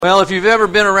Well, if you've ever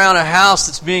been around a house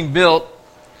that's being built,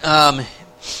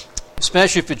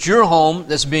 especially if it's your home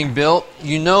that's being built,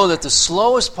 you know that the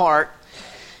slowest part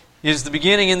is the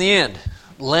beginning and the end,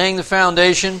 laying the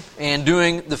foundation and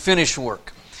doing the finish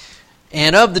work.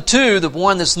 And of the two, the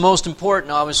one that's the most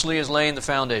important, obviously, is laying the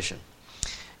foundation.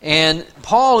 And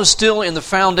Paul is still in the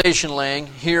foundation laying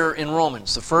here in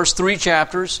Romans. The first 3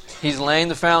 chapters, he's laying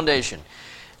the foundation.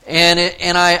 And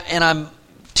I'm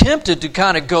tempted to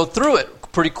kind of go through it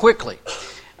pretty quickly.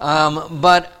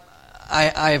 But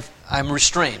I'm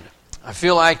restrained. I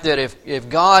feel like that if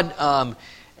God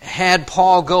had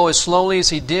Paul go as slowly as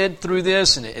he did through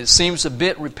this, and it seems a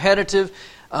bit repetitive,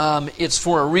 it's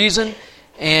for a reason,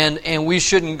 and we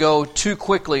shouldn't go too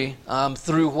quickly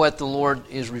through what the Lord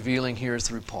is revealing here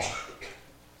through Paul.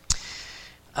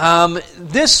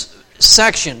 This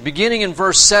section, beginning in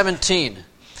verse 17,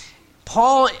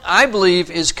 Paul, I believe,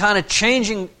 is kind of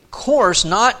changing course,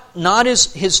 not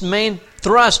his main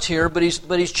thrust here, but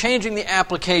he's changing the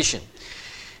application.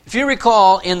 If you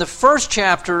recall, in the first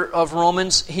chapter of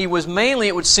Romans, he was mainly,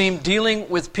 it would seem, dealing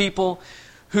with people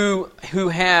who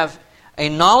have a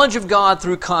knowledge of God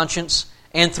through conscience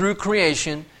and through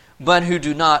creation, but who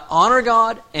do not honor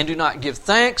God and do not give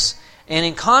thanks, and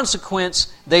in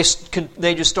consequence, they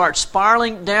just start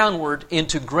spiraling downward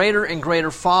into greater and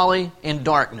greater folly and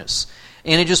darkness.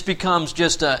 And it just becomes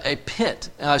just a pit,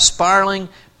 a spiraling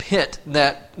pit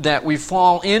that we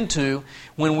fall into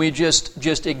when we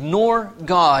just ignore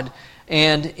God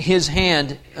and His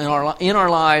hand in our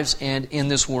lives and in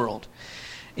this world.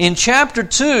 In chapter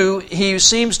 2, he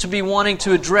seems to be wanting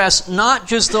to address not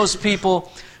just those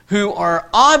people who are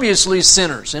obviously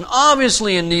sinners and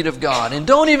obviously in need of God and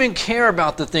don't even care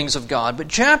about the things of God, but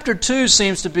chapter 2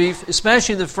 seems to be,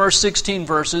 especially the first 16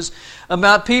 verses,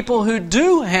 about people who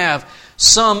do have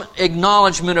some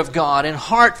acknowledgement of God and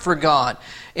heart for God,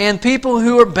 and people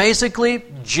who are basically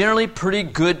generally pretty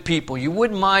good people. You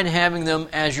wouldn't mind having them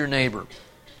as your neighbor.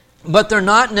 But they're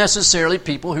not necessarily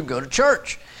people who go to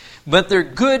church. But they're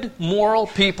good, moral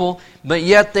people, but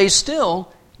yet they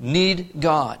still need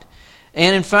God.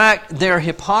 And in fact, their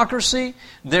hypocrisy,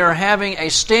 their having a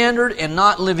standard and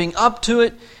not living up to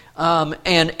it,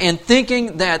 and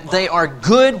thinking that they are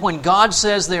good when God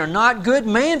says they are not good,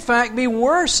 may in fact be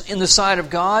worse in the sight of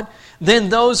God than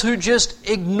those who just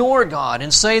ignore God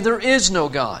and say there is no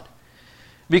God.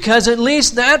 Because at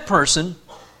least that person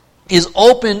is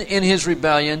open in his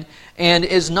rebellion and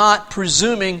is not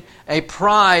presuming a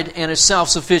pride and a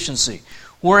self-sufficiency.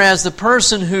 Whereas the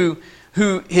person who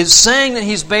is saying that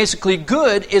he's basically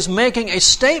good is making a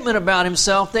statement about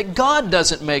himself that God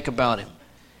doesn't make about him.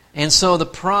 And so the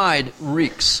pride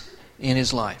reeks in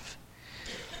his life.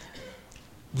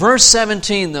 Verse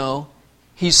 17, though,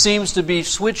 he seems to be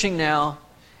switching now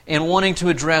and wanting to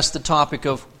address the topic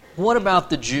of what about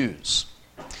the Jews?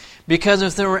 Because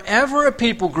if there were ever a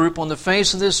people group on the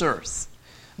face of this earth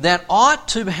that ought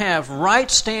to have right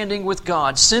standing with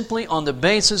God simply on the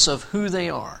basis of who they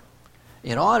are,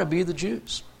 it ought to be the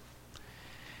Jews.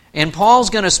 And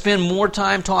Paul's going to spend more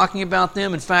time talking about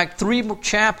them. In fact, 3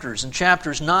 chapters, in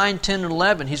chapters 9, 10, and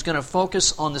 11, he's going to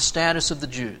focus on the status of the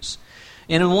Jews.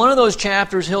 And in one of those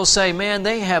chapters, he'll say, man,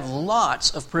 they have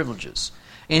lots of privileges.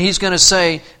 And he's going to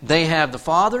say, they have the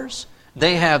fathers,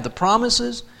 they have the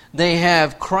promises, they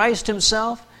have Christ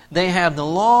Himself, they have the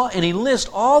law, and he lists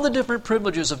all the different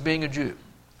privileges of being a Jew.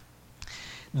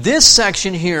 This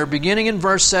section here, beginning in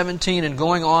verse 17 and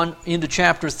going on into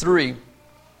chapter 3,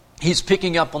 he's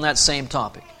picking up on that same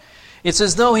topic. It's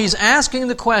as though he's asking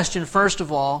the question, first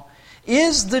of all,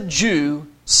 is the Jew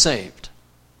saved?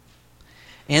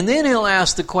 And then he'll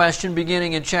ask the question,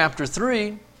 beginning in chapter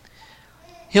 3,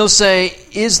 he'll say,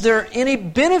 is there any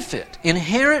benefit,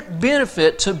 inherent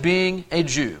benefit to being a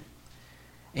Jew?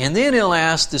 And then he'll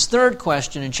ask this third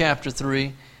question in chapter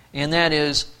 3, and that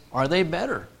is, are they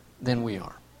better than we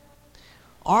are?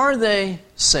 Are they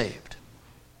saved?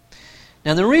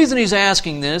 Now the reason he's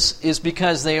asking this is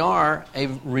because they are a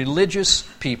religious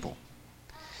people.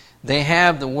 They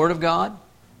have the Word of God,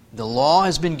 the law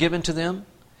has been given to them,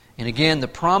 and again the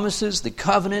promises, the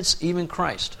covenants, even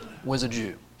Christ was a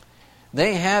Jew.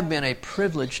 They have been a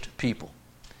privileged people.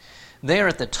 They are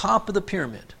at the top of the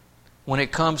pyramid when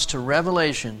it comes to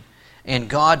revelation and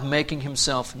God making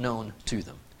Himself known to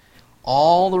them.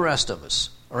 All the rest of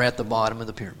us are at the bottom of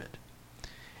the pyramid.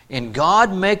 In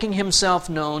God making Himself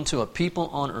known to a people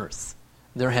on earth,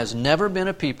 there has never been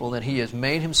a people that He has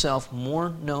made Himself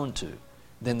more known to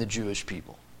than the Jewish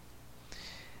people.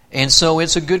 And so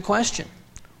it's a good question.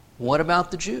 What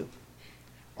about the Jew?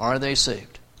 Are they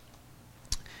saved?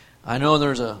 I know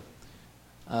there's a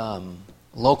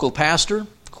local pastor,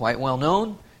 quite well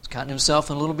known. gotten himself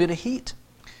in a little bit of heat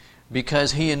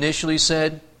because he initially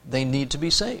said they need to be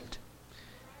saved.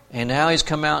 And now he's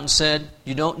come out and said,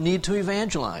 you don't need to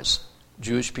evangelize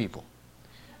Jewish people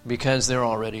because they're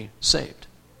already saved.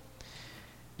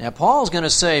 Now, Paul's going to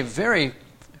say very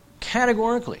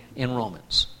categorically in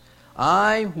Romans,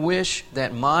 I wish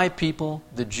that my people,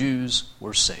 the Jews,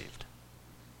 were saved.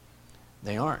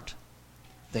 They aren't.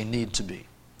 They need to be.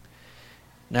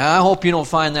 Now, I hope you don't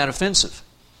find that offensive.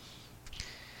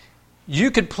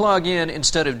 You could plug in,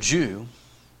 instead of Jew,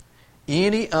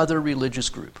 any other religious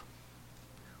group.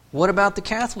 What about the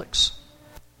Catholics?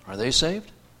 Are they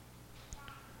saved?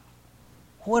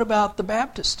 What about the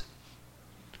Baptist?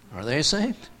 Are they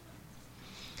saved?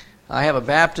 I have a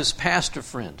Baptist pastor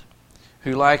friend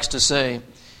who likes to say,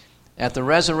 at the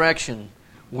resurrection,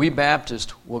 we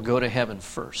Baptists will go to heaven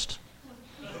first.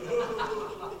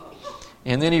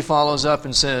 And then he follows up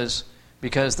and says,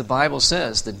 because the Bible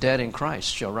says the dead in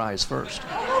Christ shall rise first.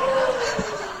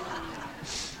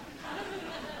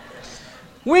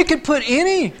 We could put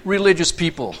any religious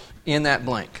people in that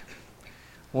blank.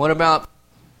 What about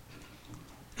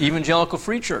evangelical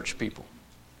free church people?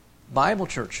 Bible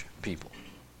church people?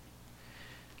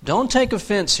 Don't take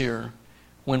offense here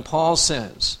when Paul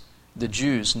says the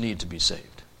Jews need to be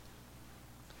saved.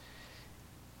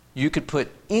 You could put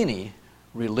any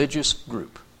religious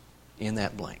group in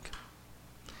that blank.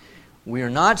 We are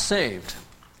not saved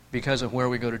because of where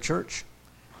we go to church,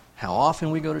 how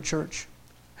often we go to church,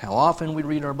 how often we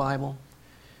read our Bible,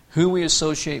 who we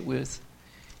associate with,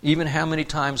 even how many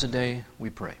times a day we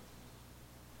pray.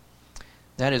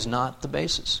 That is not the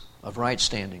basis of right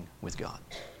standing with God.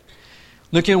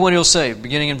 Look at what he'll say,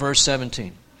 beginning in verse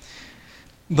 17.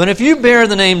 But if you bear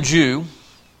the name Jew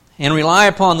and rely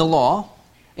upon the law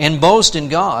and boast in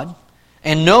God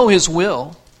and know His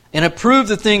will and approve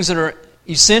the things that are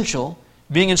essential,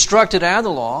 being instructed out of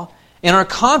the law, and are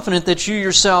confident that you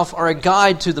yourself are a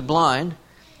guide to the blind,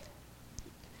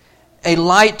 a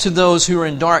light to those who are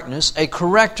in darkness, a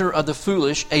corrector of the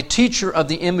foolish, a teacher of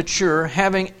the immature,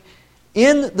 having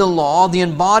in the law the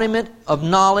embodiment of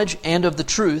knowledge and of the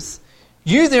truth,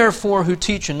 you therefore who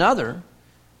teach another,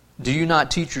 do you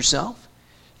not teach yourself?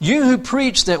 You who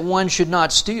preach that one should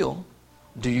not steal,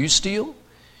 do you steal?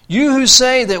 You who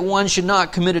say that one should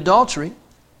not commit adultery,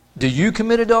 do you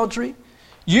commit adultery?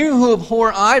 You who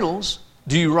abhor idols,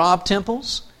 do you rob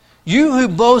temples? You who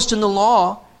boast in the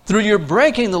law, through your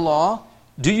breaking the law,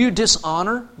 do you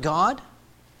dishonor God?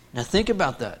 Now think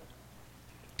about that.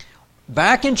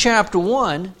 Back in chapter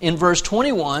 1, in verse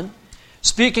 21,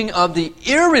 speaking of the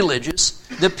irreligious,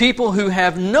 the people who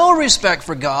have no respect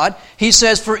for God, he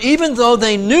says, for even though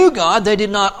they knew God, they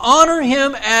did not honor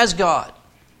Him as God.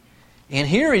 And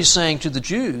here he's saying to the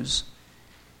Jews,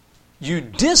 you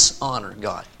dishonor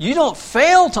God. You don't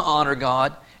fail to honor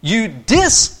God, you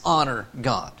dishonor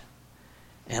God.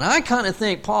 And I kind of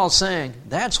think Paul's saying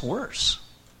that's worse.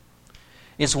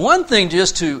 It's one thing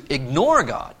just to ignore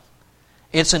God.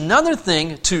 It's another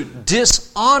thing to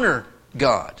dishonor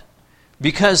God.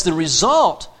 Because the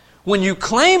result, when you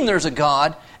claim there's a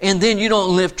God and then you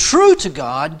don't live true to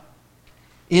God,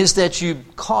 is that you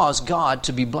cause God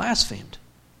to be blasphemed.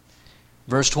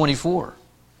 Verse 24,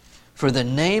 for the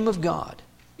name of God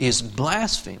is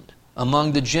blasphemed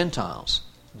among the Gentiles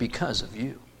because of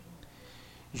you.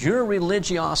 Your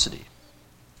religiosity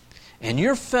and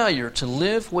your failure to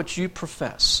live what you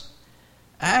profess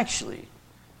actually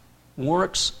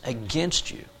works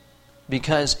against you.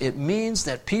 Because it means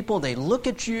that people, they look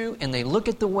at you and they look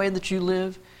at the way that you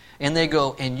live and they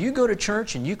go, and you go to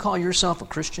church and you call yourself a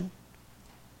Christian?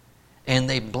 And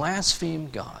they blaspheme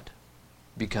God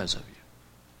because of you.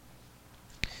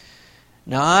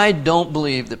 Now, I don't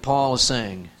believe that Paul is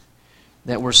saying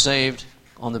that we're saved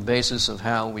on the basis of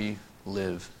how we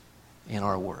live in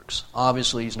our works.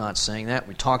 Obviously, he's not saying that.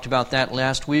 We talked about that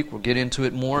last week. We'll get into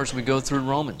it more as we go through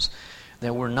Romans.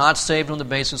 That we're not saved on the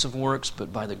basis of works,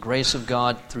 but by the grace of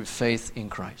God through faith in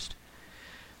Christ.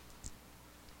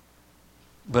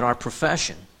 But our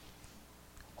profession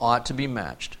ought to be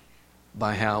matched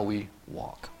by how we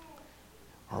walk.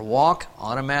 Our walk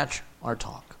ought to match our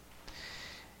talk.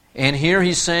 And here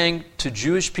he's saying to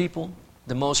Jewish people,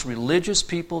 the most religious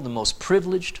people, the most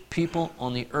privileged people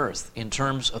on the earth in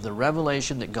terms of the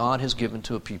revelation that God has given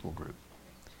to a people group,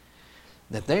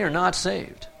 that they are not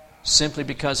saved simply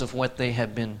because of what they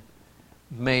have been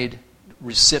made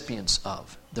recipients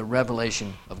of, the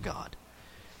revelation of God.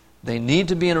 They need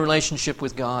to be in a relationship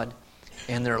with God,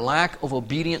 and their lack of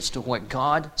obedience to what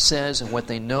God says and what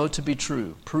they know to be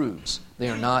true proves they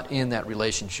are not in that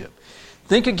relationship.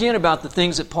 Think again about the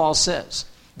things that Paul says.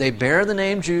 They bear the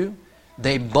name Jew,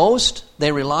 They boast,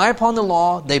 they rely upon the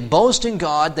law, they boast in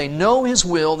God, they know His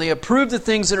will, they approve the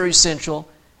things that are essential,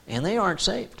 and they aren't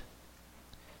saved.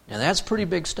 Now that's pretty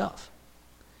big stuff.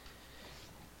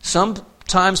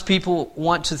 Sometimes people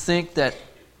want to think that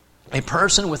a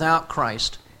person without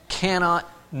Christ cannot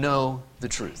know the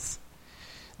truth.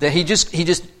 That he just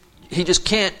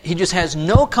can't, he just has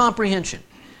no comprehension.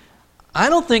 I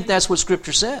don't think that's what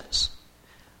Scripture says.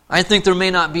 I think there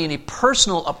may not be any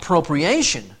personal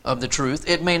appropriation of the truth.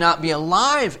 It may not be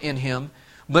alive in him,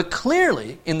 but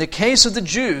clearly, in the case of the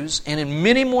Jews, and in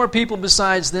many more people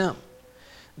besides them,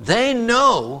 they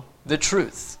know the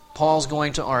truth, Paul's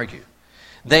going to argue.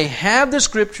 They have the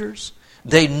Scriptures.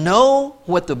 They know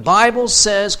what the Bible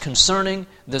says concerning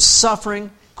the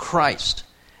suffering Christ,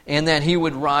 and that He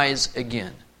would rise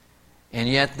again. And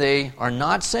yet they are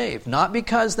not saved, not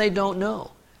because they don't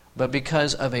know, but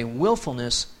because of a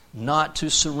willfulness not to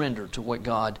surrender to what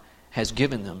God has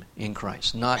given them in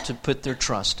Christ, not to put their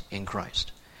trust in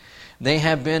Christ. They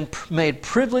have been made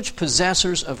privileged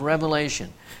possessors of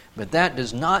revelation, but that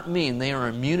does not mean they are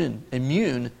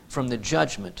immune from the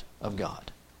judgment of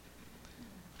God.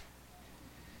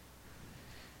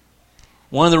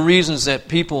 One of the reasons that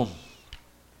people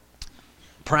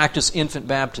practice infant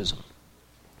baptism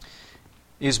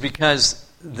is because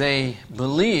they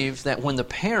believe that when the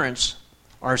parents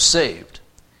are saved,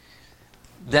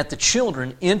 that the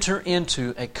children enter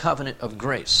into a covenant of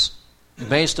grace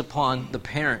based upon the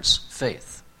parents'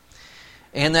 faith.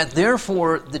 And that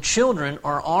therefore the children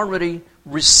are already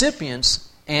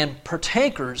recipients and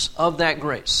partakers of that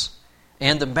grace.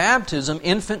 And the baptism,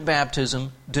 infant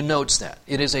baptism, denotes that.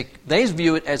 They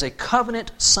view it as a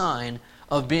covenant sign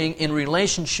of being in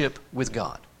relationship with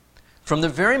God from the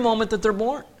very moment that they're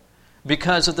born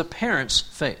because of the parents'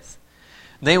 faith.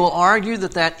 They will argue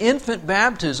that that infant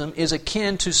baptism is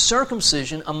akin to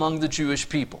circumcision among the Jewish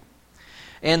people.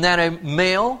 And that a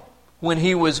male, when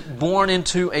he was born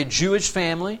into a Jewish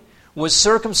family, was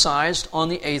circumcised on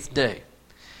the 8th day.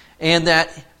 And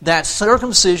that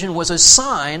circumcision was a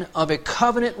sign of a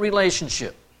covenant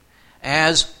relationship,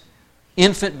 as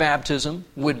infant baptism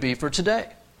would be for today.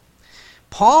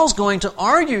 Paul's going to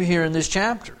argue here in this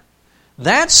chapter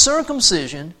that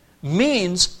circumcision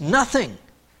means nothing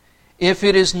if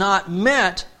it is not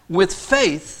met with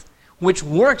faith, which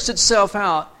works itself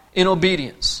out in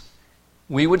obedience.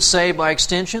 We would say, by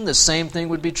extension, the same thing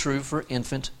would be true for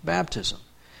infant baptism.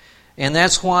 And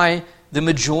that's why the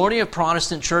majority of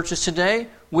Protestant churches today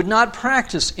would not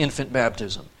practice infant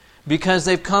baptism, because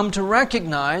they've come to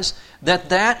recognize that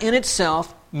that in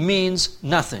itself means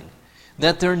nothing.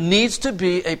 That there needs to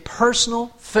be a personal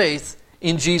faith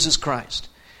in Jesus Christ.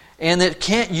 And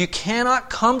that you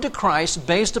cannot come to Christ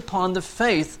based upon the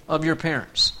faith of your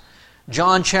parents.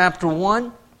 John chapter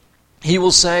 1, he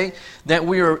will say that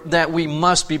we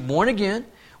must be born again.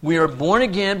 We are born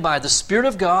again by the Spirit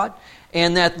of God,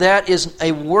 and that is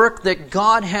a work that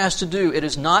God has to do. It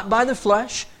is not by the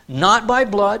flesh, not by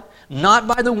blood, not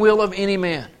by the will of any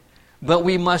man, but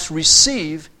we must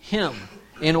receive Him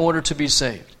in order to be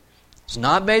saved. It's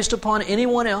not based upon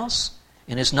anyone else,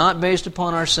 and it's not based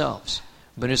upon ourselves.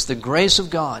 But it's the grace of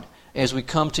God as we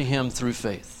come to Him through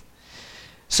faith.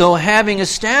 So having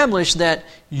established that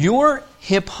your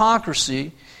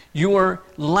hypocrisy, your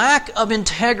lack of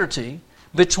integrity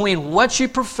between what you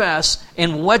profess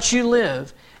and what you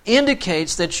live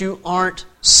indicates that you aren't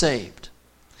saved.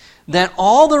 That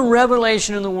all the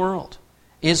revelation in the world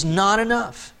is not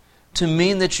enough to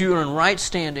mean that you are in right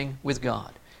standing with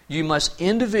God. You must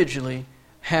individually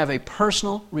have a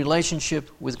personal relationship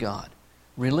with God.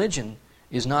 Religion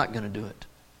is not going to do it.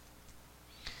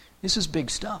 This is big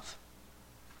stuff.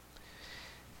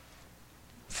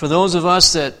 For those of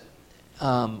us that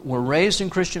were raised in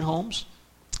Christian homes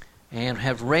and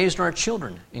have raised our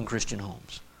children in Christian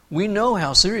homes, we know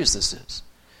how serious this is,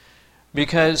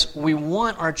 because we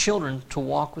want our children to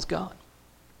walk with God.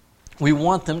 We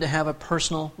want them to have a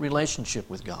personal relationship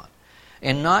with God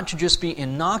and not to just be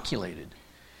inoculated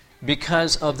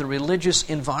because of the religious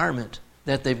environment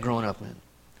that they've grown up in.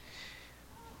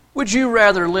 Would you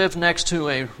rather live next to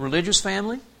a religious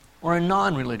family or a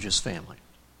non-religious family?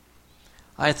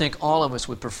 I think all of us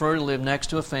would prefer to live next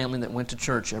to a family that went to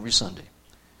church every Sunday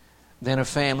than a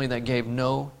family that gave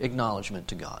no acknowledgement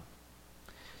to God.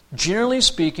 Generally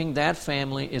speaking, that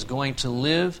family is going to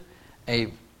live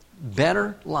a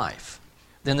better life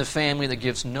than the family that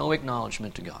gives no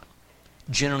acknowledgement to God.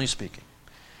 Generally speaking.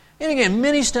 And again,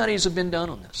 many studies have been done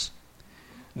on this.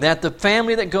 That the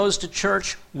family that goes to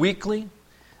church weekly,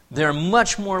 they're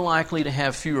much more likely to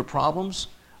have fewer problems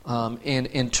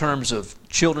in terms of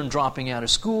children dropping out of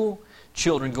school,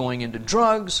 children going into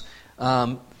drugs,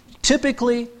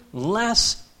 typically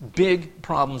less big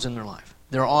problems in their life.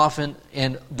 They're often,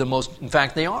 and in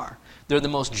fact they are. They're the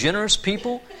most generous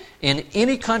people in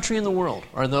any country in the world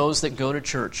are those that go to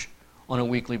church on a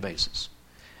weekly basis.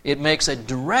 It makes a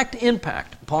direct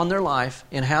impact upon their life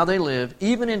and how they live,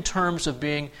 even in terms of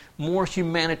being more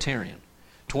humanitarian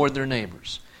toward their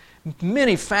neighbors.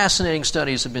 Many fascinating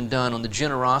studies have been done on the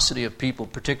generosity of people,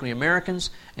 particularly Americans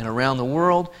and around the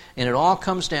world, and it all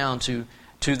comes down to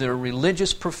their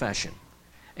religious profession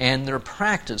and their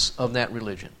practice of that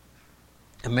religion.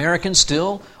 Americans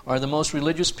still are the most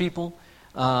religious people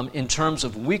in terms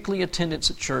of weekly attendance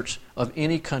at church of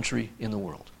any country in the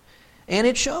world. And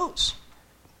it shows.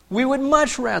 We would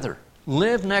much rather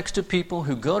live next to people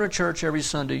who go to church every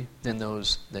Sunday than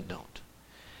those that don't.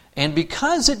 And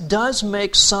because it does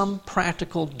make some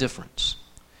practical difference,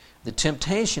 the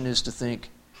temptation is to think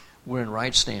we're in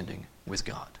right standing with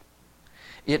God.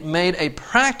 It made a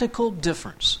practical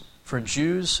difference for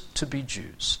Jews to be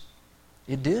Jews.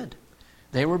 It did.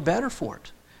 They were better for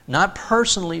it. Not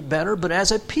personally better, but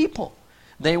as a people.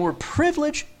 They were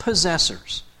privileged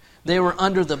possessors. They were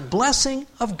under the blessing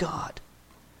of God.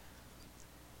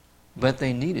 But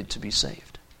they needed to be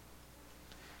saved.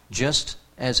 Just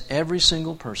as every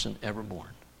single person ever born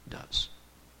does.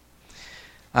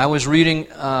 I was reading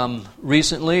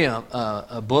recently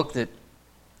a book that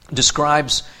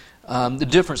describes the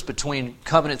difference between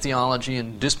covenant theology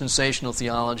and dispensational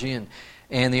theology,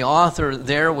 and the author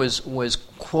there was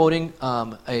quoting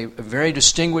a very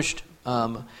distinguished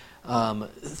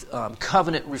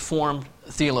covenant reformed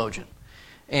theologian,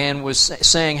 and was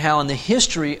saying how in the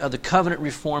history of the covenant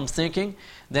reformed thinking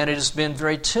that it has been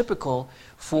very typical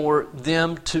for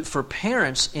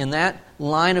parents in that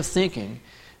line of thinking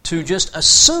to just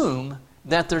assume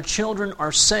that their children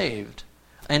are saved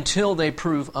until they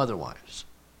prove otherwise.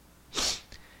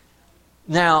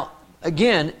 Now,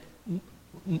 again,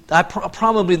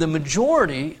 probably the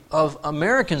majority of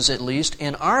Americans, at least,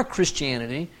 in our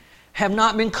Christianity, have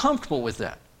not been comfortable with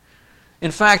that.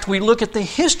 In fact, we look at the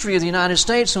history of the United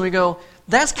States and we go,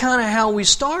 that's kind of how we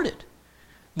started.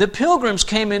 The Pilgrims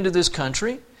came into this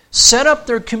country, set up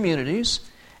their communities,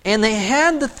 and they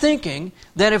had the thinking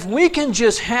that if we can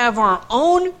just have our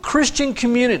own Christian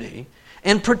community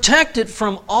and protect it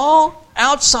from all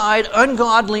outside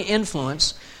ungodly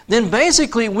influence, then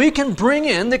basically we can bring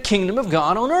in the kingdom of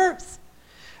God on earth.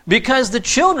 Because the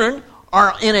children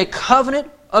are in a covenant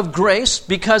of grace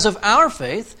because of our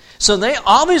faith, so they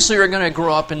obviously are going to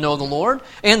grow up and know the Lord,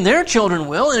 and their children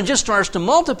will, and it just starts to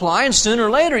multiply, and sooner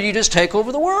or later you just take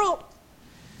over the world.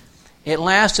 It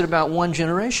lasted about one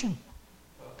generation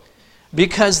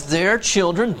because their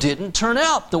children didn't turn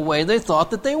out the way they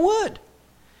thought that they would.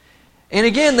 And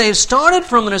again, they started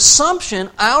from an assumption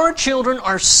our children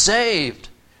are saved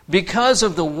because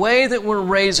of the way that we're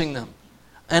raising them,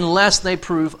 unless they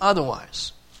prove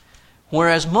otherwise.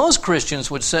 Whereas most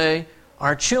Christians would say,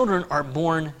 our children are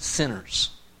born sinners,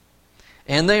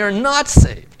 and they are not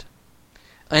saved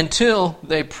until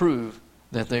they prove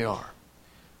that they are,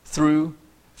 through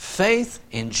faith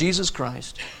in Jesus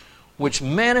Christ, which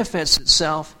manifests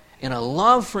itself in a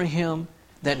love for Him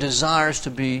that desires to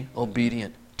be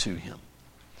obedient to Him.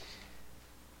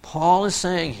 Paul is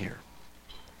saying here,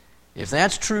 if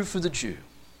that's true for the Jew,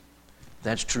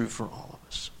 that's true for all of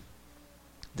us.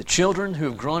 The children who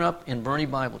have grown up in Bernie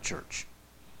Bible Church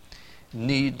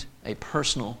need a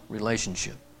personal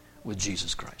relationship with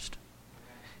Jesus Christ.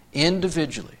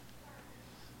 Individually,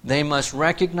 they must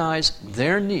recognize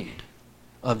their need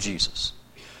of Jesus.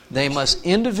 They must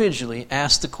individually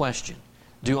ask the question,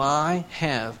 do I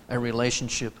have a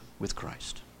relationship with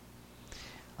Christ?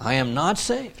 I am not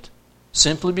saved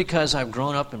simply because I've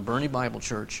grown up in Bernie Bible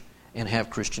Church and have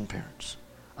Christian parents.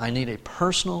 I need a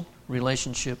personal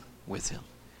relationship with Him.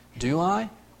 Do I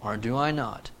or do I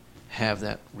not have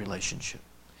that relationship?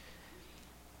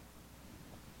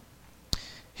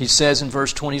 He says in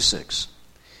verse 26,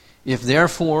 if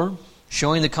therefore,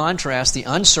 showing the contrast, the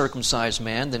uncircumcised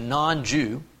man, the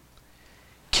non-Jew,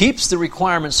 keeps the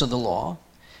requirements of the law,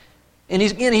 and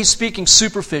he's speaking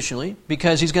superficially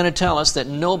because he's going to tell us that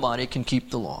nobody can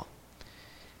keep the law.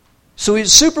 So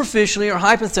he's superficially or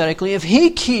hypothetically, if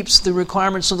he keeps the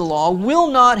requirements of the law,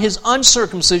 will not his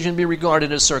uncircumcision be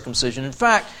regarded as circumcision? In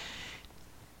fact,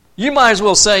 you might as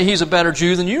well say he's a better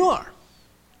Jew than you are.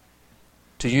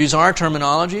 To use our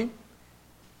terminology,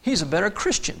 he's a better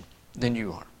Christian than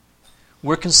you are.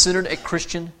 We're considered a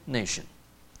Christian nation,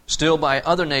 still by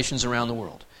other nations around the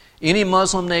world. Any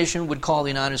Muslim nation would call the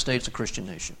United States a Christian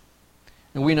nation.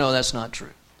 And we know that's not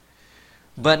true.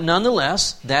 But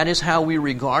nonetheless, that is how we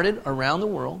regard it around the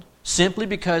world, simply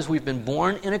because we've been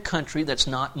born in a country that's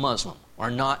not Muslim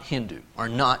are not Hindu, are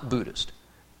not Buddhist.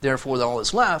 Therefore, all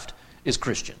that's left is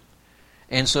Christian.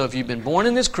 And so if you've been born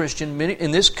in this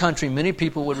country, many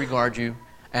people would regard you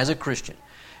as a Christian.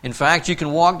 In fact, you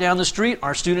can walk down the street.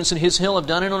 Our students in His Hill have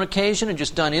done it on occasion and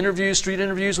just done street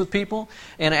interviews with people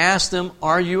and asked them,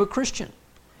 are you a Christian?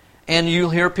 And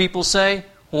you'll hear people say,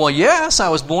 well, yes, I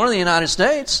was born in the United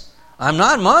States. I'm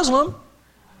not Muslim.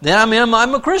 Then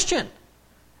I'm a Christian.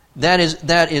 That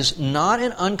is not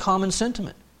an uncommon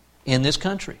sentiment in this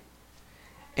country.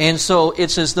 And so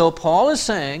it's as though Paul is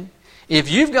saying, if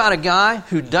you've got a guy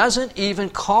who doesn't even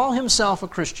call himself a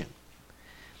Christian,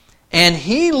 and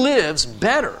he lives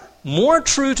better, more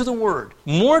true to the Word,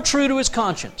 more true to his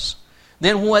conscience,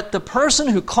 than what the person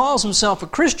who calls himself a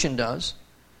Christian does,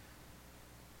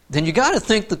 then you got to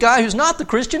think the guy who's not the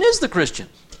Christian is the Christian.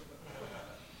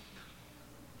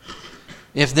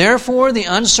 If therefore the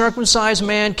uncircumcised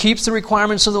man keeps the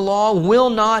requirements of the law, will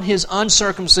not his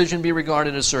uncircumcision be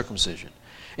regarded as circumcision?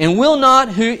 And will not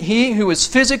he who is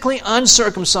physically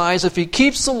uncircumcised, if he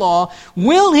keeps the law,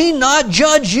 will he not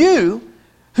judge you,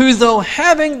 who though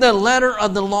having the letter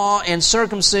of the law and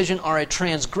circumcision are a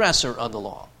transgressor of the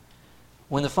law?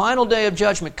 When the final day of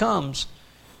judgment comes,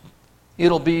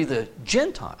 it'll be the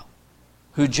Gentile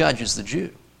who judges the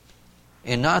Jew,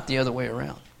 and not the other way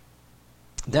around.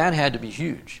 That had to be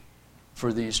huge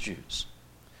for these Jews.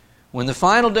 When the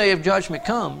final day of judgment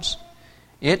comes,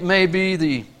 it may be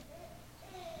the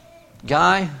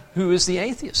guy who is the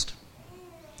atheist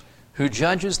who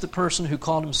judges the person who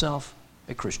called himself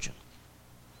a Christian,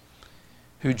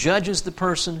 who judges the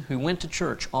person who went to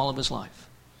church all of his life,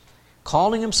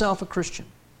 calling himself a Christian,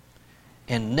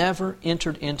 and never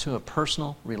entered into a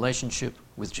personal relationship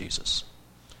with Jesus.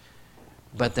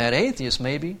 But that atheist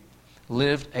maybe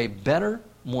lived a better,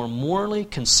 more morally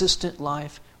consistent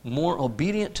life, more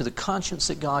obedient to the conscience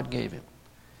that God gave him,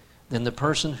 than the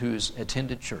person who's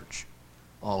attended church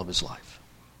all of his life.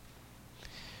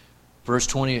 Verse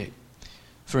 28,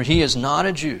 for he is not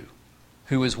a Jew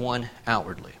who is one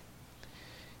outwardly,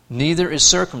 neither is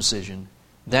circumcision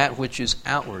that which is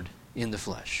outward in the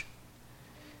flesh.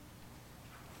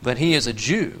 But he is a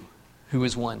Jew who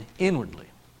is one inwardly.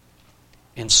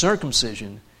 And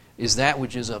circumcision is that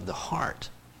which is of the heart,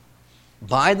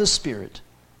 by the Spirit,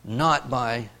 not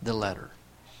by the letter.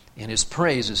 And his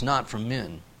praise is not from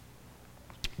men,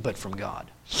 but from God.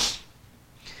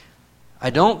 I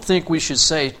don't think we should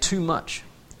say too much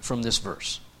from this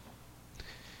verse.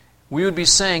 We would be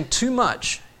saying too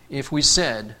much if we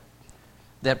said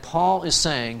that Paul is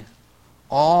saying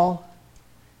all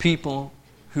people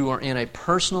who are in a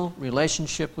personal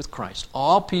relationship with Christ,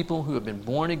 all people who have been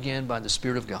born again by the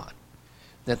Spirit of God,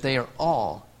 that they are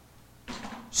all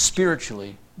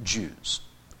spiritually Jews.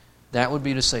 That would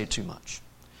be to say too much.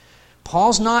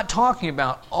 Paul's not talking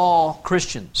about all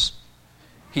Christians.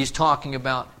 He's talking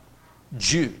about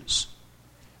Jews.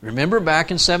 Remember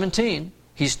back in 17,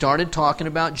 he started talking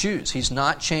about Jews. He's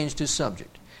not changed his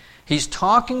subject. He's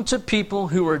talking to people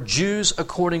who are Jews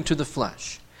according to the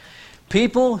flesh.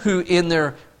 People who in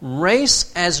their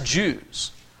race as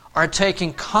Jews are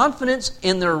taking confidence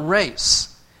in their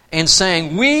race and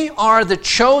saying, we are the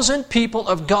chosen people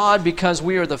of God because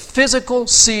we are the physical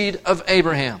seed of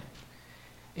Abraham.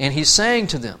 And he's saying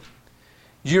to them,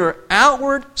 your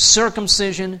outward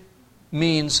circumcision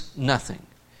means nothing.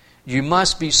 You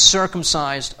must be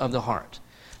circumcised of the heart.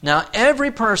 Now,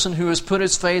 every person who has put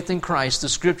his faith in Christ, the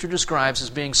Scripture describes as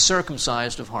being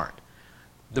circumcised of heart.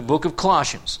 The book of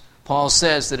Colossians, Paul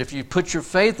says that if you put your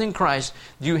faith in Christ,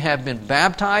 you have been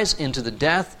baptized into the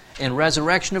death and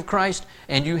resurrection of Christ,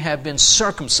 and you have been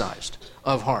circumcised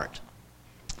of heart.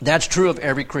 That's true of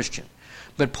every Christian.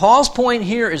 But Paul's point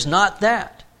here is not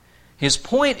that. His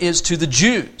point is to the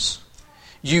Jews.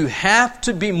 You have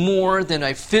to be more than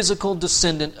a physical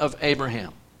descendant of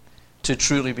Abraham to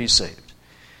truly be saved.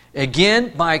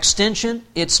 Again, by extension,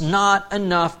 it's not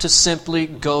enough to simply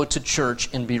go to church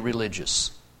and be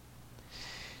religious.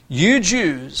 You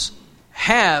Jews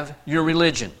have your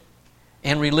religion,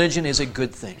 and religion is a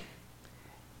good thing.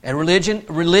 And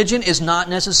religion is not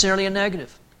necessarily a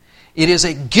negative. It is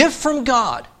a gift from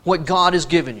God, what God has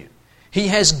given you. He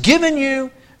has given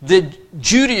you the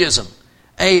Judaism,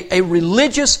 a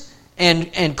religious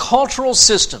and cultural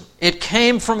system. It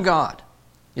came from God.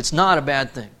 It's not a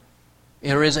bad thing.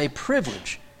 There is a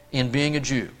privilege in being a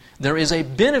Jew. There is a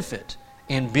benefit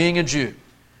in being a Jew.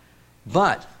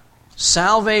 But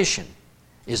salvation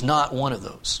is not one of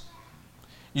those.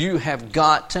 You have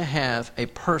got to have a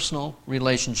personal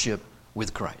relationship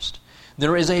with Christ.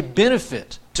 There is a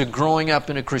benefit to growing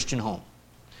up in a Christian home.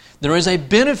 There is a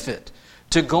benefit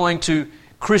to going to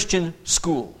Christian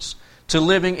schools, to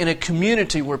living in a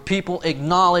community where people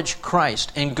acknowledge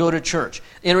Christ and go to church.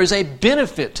 There is a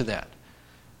benefit to that.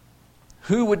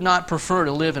 Who would not prefer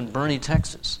to live in Boerne,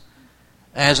 Texas,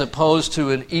 as opposed to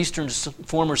an eastern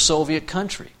former Soviet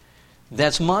country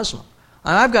that's Muslim?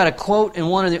 And I've got a quote in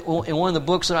one of the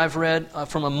books that I've read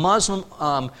from a Muslim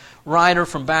writer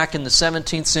from back in the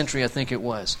 17th century, I think it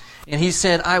was. And he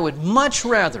said, I would much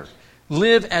rather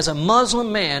live as a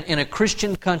Muslim man in a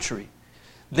Christian country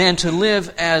than to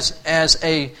live as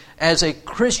a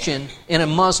Christian in a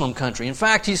Muslim country. In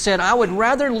fact, he said, I would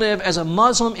rather live as a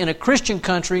Muslim in a Christian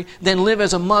country than live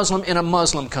as a Muslim in a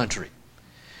Muslim country.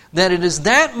 That it is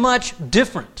that much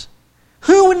different.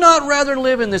 Who would not rather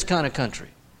live in this kind of country?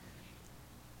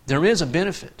 There is a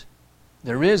benefit.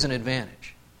 There is an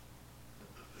advantage.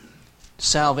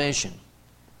 Salvation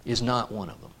is not one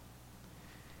of them.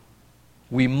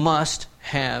 We must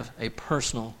have a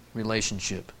personal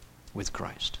relationship with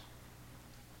Christ.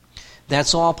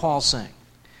 That's all Paul's saying.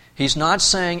 He's not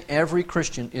saying every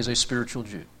Christian is a spiritual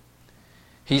Jew.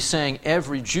 He's saying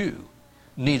every Jew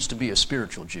needs to be a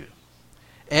spiritual Jew.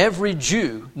 Every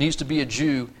Jew needs to be a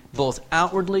Jew both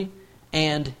outwardly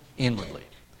and inwardly.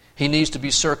 He needs to be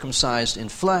circumcised in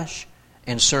flesh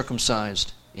and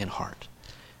circumcised in heart.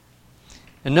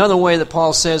 Another way that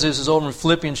Paul says this is over in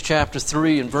Philippians chapter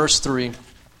 3 and verse 3.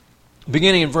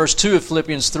 Beginning in verse 2 of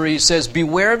Philippians 3, he says,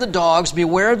 beware of the dogs,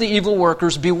 beware of the evil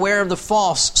workers, beware of the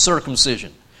false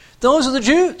circumcision. Those are the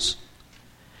Jews.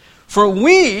 For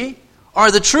we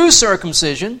are the true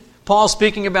circumcision. Paul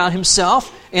speaking about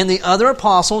himself and the other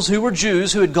apostles who were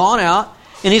Jews who had gone out.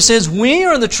 And he says, we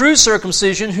are the true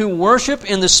circumcision who worship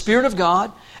in the Spirit of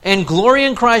God and glory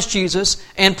in Christ Jesus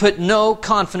and put no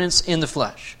confidence in the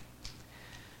flesh.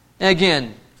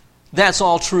 Again, that's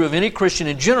all true of any Christian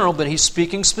in general, but he's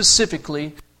speaking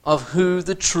specifically of who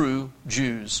the true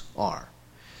Jews are.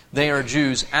 They are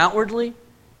Jews outwardly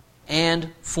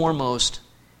and foremost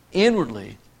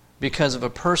inwardly because of a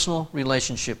personal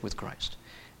relationship with Christ.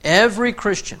 Every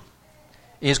Christian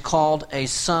is called a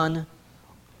son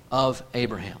of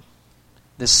Abraham,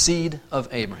 the seed of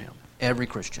Abraham, every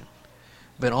Christian.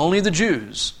 But only the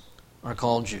Jews are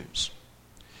called Jews.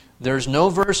 There's no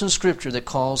verse in Scripture that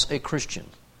calls a Christian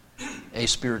a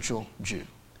spiritual Jew.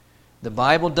 The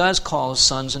Bible does call us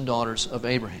sons and daughters of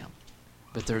Abraham,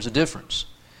 but there's a difference.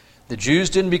 The Jews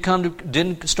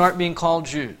didn't start being called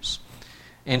Jews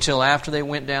until after they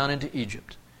went down into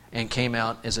Egypt and came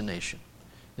out as a nation.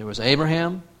 There was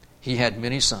Abraham, he had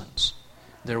many sons.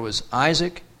 There was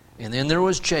Isaac, and then there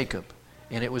was Jacob,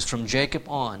 and it was from Jacob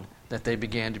on that they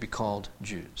began to be called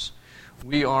Jews.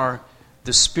 We are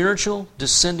the spiritual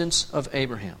descendants of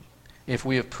Abraham if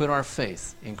we have put our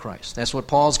faith in Christ. That's what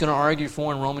Paul's going to argue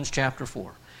for in Romans chapter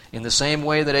 4. In the same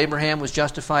way that Abraham was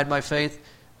justified by faith,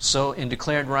 so and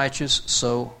declared righteous,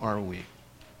 so are we.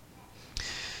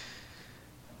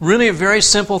 Really a very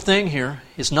simple thing here.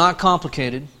 It's not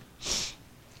complicated.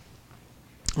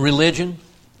 Religion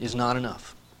is not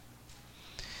enough.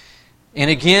 And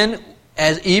again,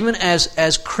 even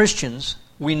as Christians,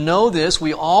 we know this,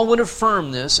 we all would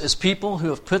affirm this as people who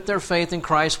have put their faith in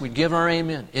Christ, we give our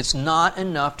amen. It's not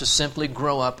enough to simply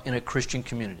grow up in a Christian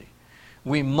community.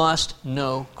 We must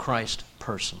know Christ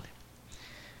personally.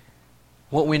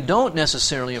 What we don't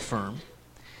necessarily affirm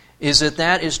is that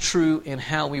that is true in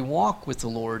how we walk with the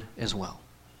Lord as well.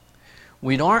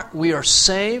 We are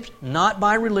saved not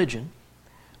by religion,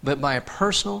 but by a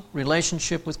personal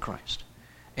relationship with Christ.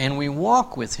 And we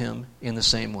walk with Him in the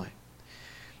same way.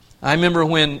 I remember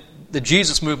when the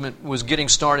Jesus movement was getting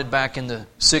started back in the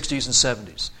 60s and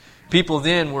 70s. People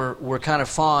then were kind of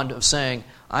fond of saying,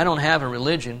 I don't have a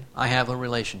religion, I have a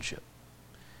relationship.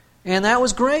 And that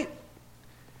was great.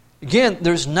 Again,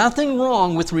 there's nothing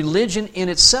wrong with religion in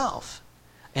itself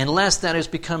unless that is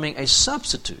becoming a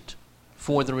substitute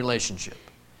for the relationship.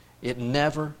 It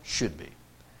never should be.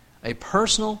 A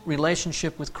personal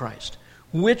relationship with Christ,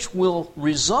 which will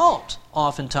result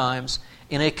oftentimes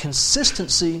in a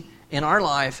consistency in our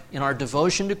life, in our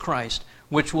devotion to Christ,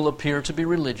 which will appear to be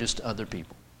religious to other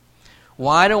people.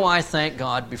 Why do I thank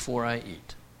God before I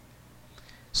eat?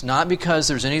 It's not because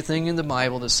there's anything in the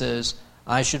Bible that says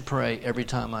I should pray every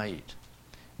time I eat.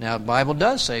 Now, the Bible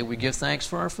does say we give thanks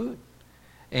for our food.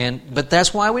 But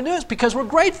that's why we do it. It's because we're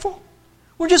grateful.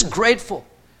 We're just grateful.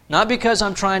 Not because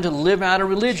I'm trying to live out a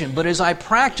religion, but as I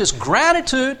practice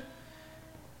gratitude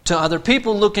to other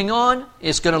people looking on,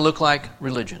 it's going to look like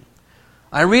religion.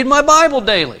 I read my Bible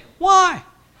daily. Why?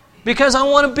 Because I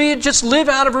want to just live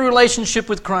out of a relationship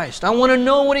with Christ. I want to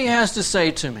know what He has to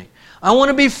say to me. I want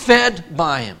to be fed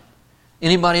by Him.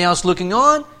 Anybody else looking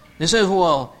on? They say,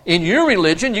 well, in your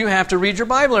religion, you have to read your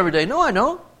Bible every day. No, I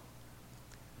don't.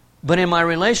 But in my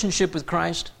relationship with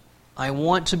Christ, I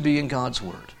want to be in God's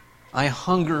Word. I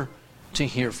hunger to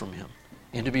hear from Him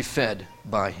and to be fed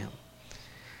by Him.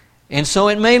 And so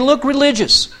it may look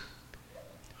religious,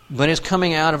 but it's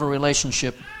coming out of a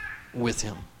relationship with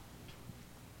Him.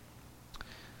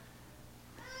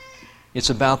 It's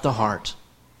about the heart.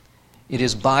 It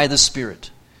is by the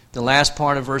Spirit. The last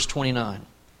part of verse 29.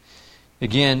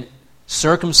 Again,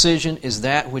 circumcision is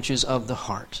that which is of the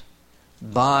heart,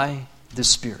 by the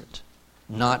Spirit,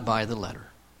 not by the letter.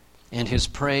 And His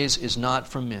praise is not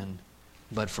from men,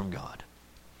 but from God.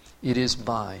 It is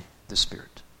by the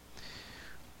Spirit.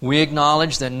 We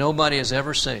acknowledge that nobody is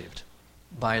ever saved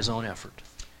by his own effort.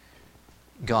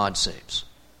 God saves.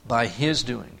 By His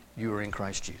doing, you are in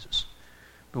Christ Jesus.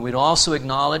 But we'd also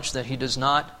acknowledge that He does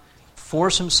not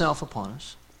force Himself upon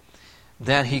us,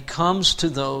 that He comes to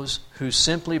those who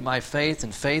simply by faith,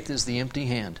 and faith is the empty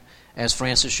hand, as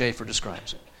Francis Schaeffer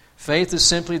describes it. Faith is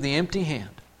simply the empty hand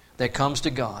that comes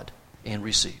to God and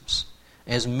receives.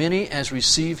 As many as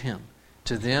receive Him,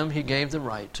 to them He gave the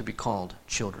right to be called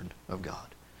children of God.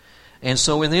 And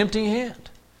so with empty hand,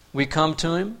 we come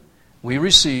to Him, we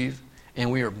receive,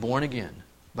 and we are born again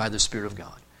by the Spirit of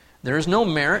God. There is no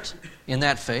merit in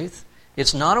that faith.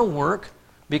 It's not a work,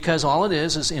 because all it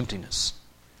is emptiness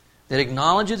that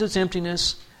acknowledges its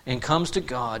emptiness and comes to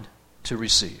God to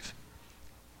receive.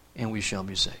 And we shall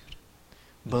be saved.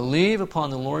 Believe upon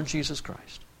the Lord Jesus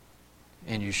Christ,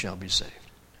 and you shall be saved.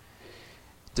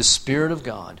 The Spirit of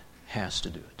God has to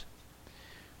do it.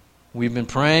 We've been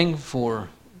praying for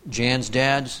Jan's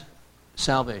dad's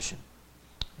salvation,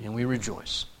 and we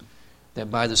rejoice that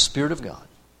by the Spirit of God,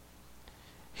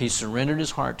 he surrendered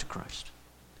his heart to Christ,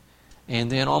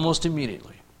 and then almost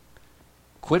immediately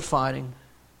quit fighting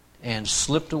and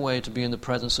slipped away to be in the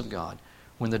presence of God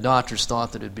when the doctors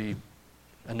thought that it'd be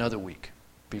another week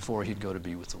before he'd go to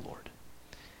be with the Lord.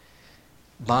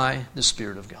 By the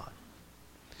Spirit of God.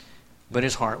 But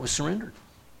his heart was surrendered.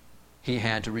 He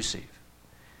had to receive.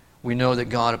 We know that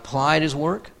God applied His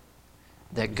work,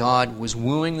 that God was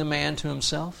wooing the man to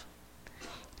Himself,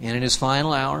 and in his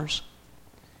final hours,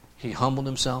 he humbled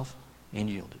himself and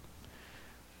yielded.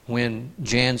 When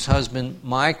Jan's husband,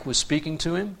 Mike, was speaking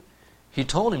to him, he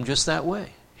told him just that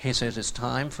way. He says, it's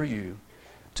time for you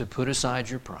to put aside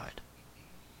your pride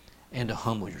and to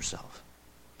humble yourself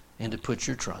and to put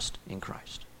your trust in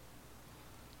Christ.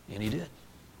 And he did.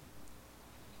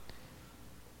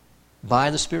 By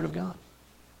the Spirit of God.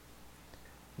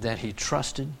 That he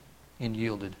trusted and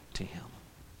yielded to Him.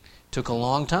 Took a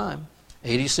long time,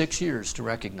 86 years, to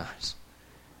recognize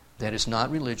that it's not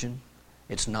religion,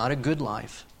 it's not a good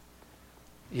life,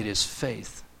 it is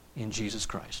faith in Jesus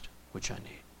Christ, which I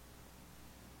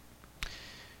need.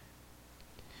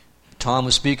 Tom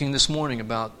was speaking this morning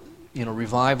about,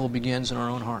 revival begins in our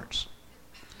own hearts.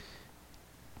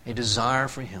 A desire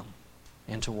for Him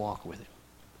and to walk with Him.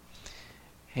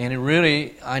 And it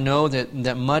really, I know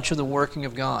that much of the working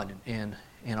of God in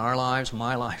our lives,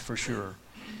 my life for sure,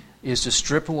 is to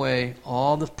strip away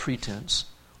all the pretense,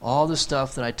 all the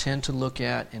stuff that I tend to look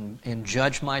at and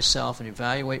judge myself and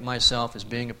evaluate myself as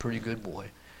being a pretty good boy.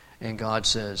 And God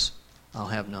says, I'll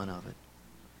have none of it.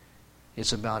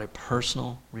 It's about a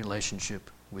personal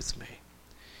relationship with me.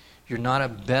 You're not a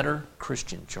better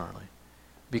Christian, Charlie,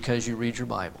 because you read your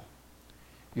Bible.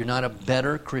 You're not a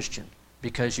better Christian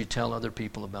because you tell other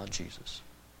people about Jesus.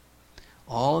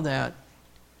 All of that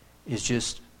is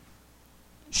just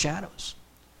shadows.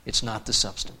 It's not the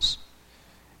substance.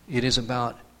 It is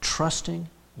about trusting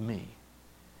me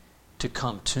to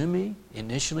come to me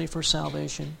initially for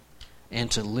salvation and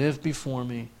to live before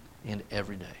me in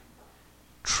every day.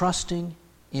 Trusting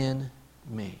in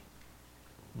me,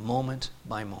 moment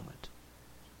by moment.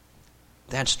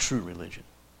 That's true religion.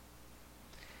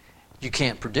 You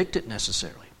can't predict it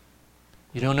necessarily.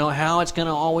 You don't know how it's going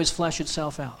to always flesh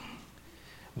itself out.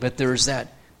 But there's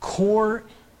that core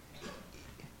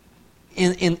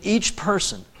in each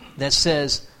person that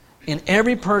says, in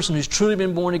every person who's truly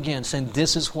been born again, saying,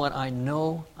 this is what I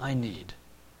know I need.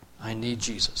 I need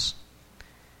Jesus.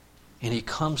 And he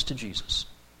comes to Jesus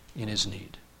in his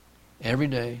need. Every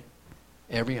day,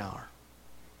 every hour.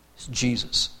 It's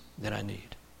Jesus that I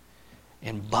need.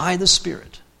 And by the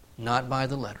Spirit, not by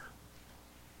the letter,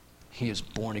 he is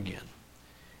born again.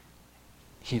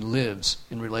 He lives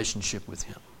in relationship with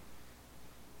Him.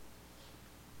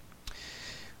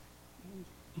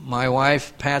 My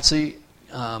wife, Patsy,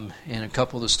 and a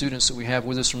couple of the students that we have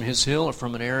with us from His Hill are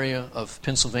from an area of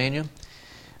Pennsylvania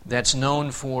that's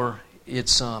known for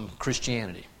its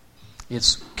Christianity.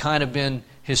 It's kind of been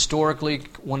historically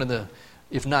one of the,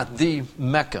 if not the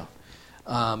Mecca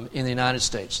in the United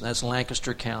States. That's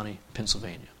Lancaster County,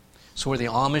 Pennsylvania. It's where the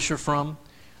Amish are from,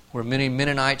 where many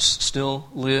Mennonites still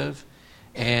live,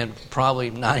 and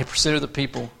probably 90% of the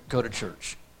people go to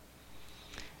church.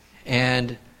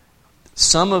 And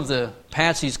some of the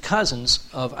Patsy's cousins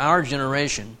of our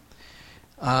generation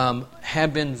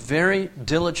have been very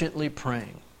diligently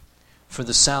praying for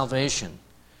the salvation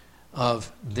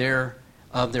of their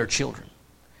children.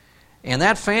 And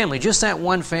that family, just that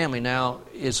one family now,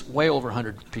 is way over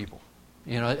 100 people.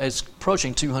 It's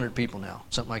approaching 200 people now,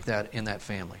 something like that, in that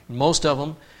family. Most of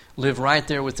them live right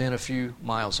there within a few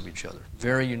miles of each other.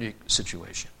 Very unique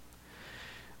situation.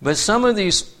 But some of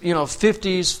these,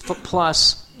 50s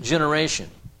plus generation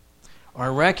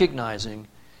are recognizing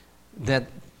that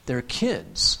their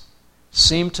kids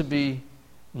seem to be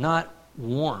not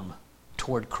warm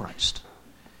toward Christ.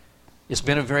 It's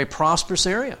been a very prosperous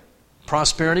area.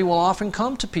 Prosperity will often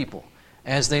come to people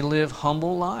as they live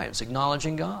humble lives,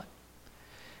 acknowledging God.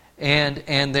 And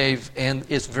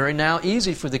it's very now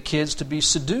easy for the kids to be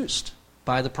seduced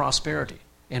by the prosperity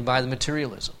and by the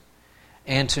materialism,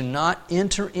 and to not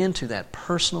enter into that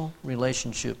personal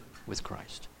relationship with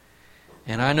Christ.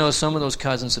 And I know some of those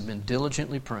cousins have been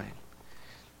diligently praying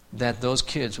that those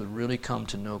kids would really come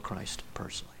to know Christ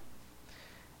personally.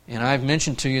 And I've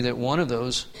mentioned to you that one of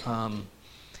those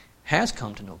has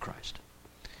come to know Christ.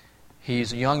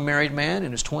 He's a young married man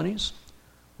in his 20s,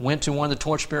 went to one of the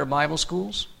Torchbearer Bible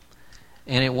schools,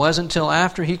 and it wasn't until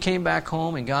after he came back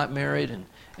home and got married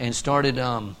and started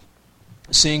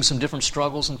seeing some different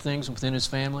struggles and things within his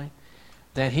family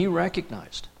that he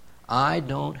recognized, I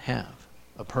don't have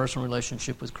a personal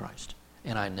relationship with Christ,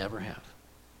 and I never have.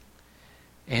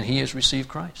 And he has received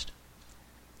Christ.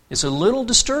 It's a little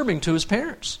disturbing to his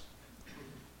parents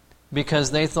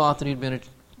because they thought that he'd been a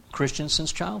Christian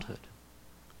since childhood.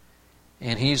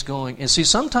 And he's going, and see,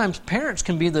 sometimes parents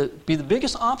can be the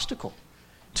biggest obstacle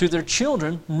to their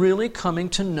children really coming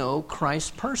to know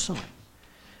Christ personally.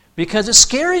 Because it's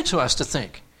scary to us to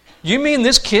think, you mean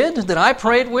this kid that I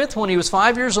prayed with when he was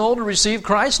 5 years old to receive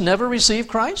Christ never received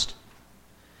Christ?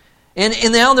 And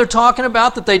now they're talking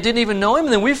about that they didn't even know him,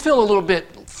 and then we feel a little bit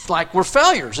like we're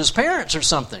failures as parents or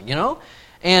something,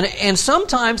 And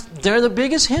sometimes they're the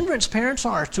biggest hindrance parents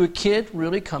are to a kid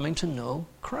really coming to know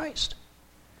Christ.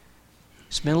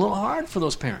 It's been a little hard for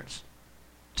those parents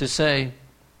to say,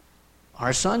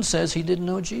 our son says he didn't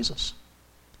know Jesus,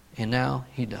 and now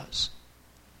he does.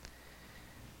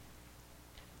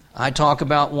 I talk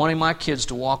about wanting my kids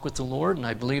to walk with the Lord, and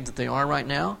I believe that they are right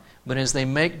now, but as they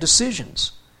make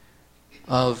decisions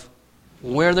of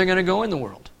where they're going to go in the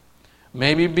world,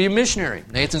 maybe be a missionary.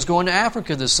 Nathan's going to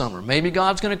Africa this summer. Maybe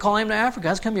God's going to call him to Africa.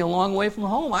 That's going to be a long way from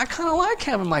home. I kind of like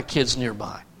having my kids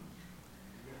nearby.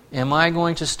 Am I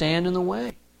going to stand in the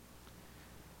way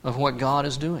of what God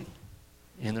is doing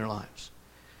in their lives?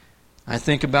 I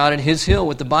think about it, His Hill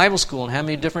with the Bible school, and how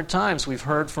many different times we've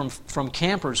heard from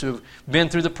campers who've been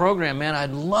through the program, man,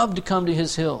 I'd love to come to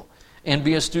His Hill and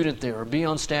be a student there or be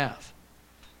on staff.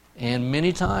 And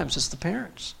many times it's the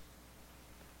parents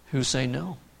who say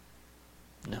no.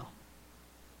 No.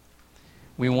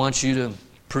 We want you to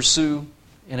pursue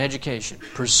an education,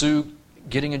 pursue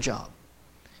getting a job.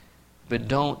 But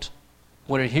don't,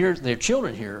 their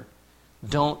children here,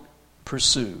 don't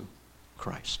pursue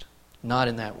Christ. Not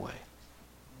in that way.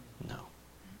 No.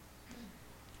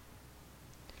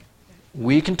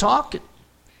 We can talk it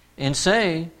and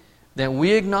say that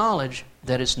we acknowledge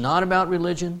that it's not about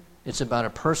religion, it's about a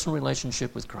personal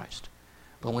relationship with Christ.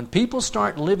 But when people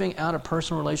start living out a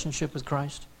personal relationship with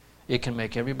Christ, it can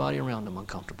make everybody around them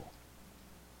uncomfortable.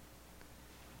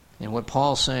 And what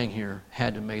Paul's saying here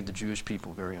had to make the Jewish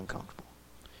people very uncomfortable.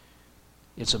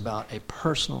 It's about a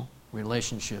personal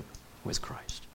relationship with Christ.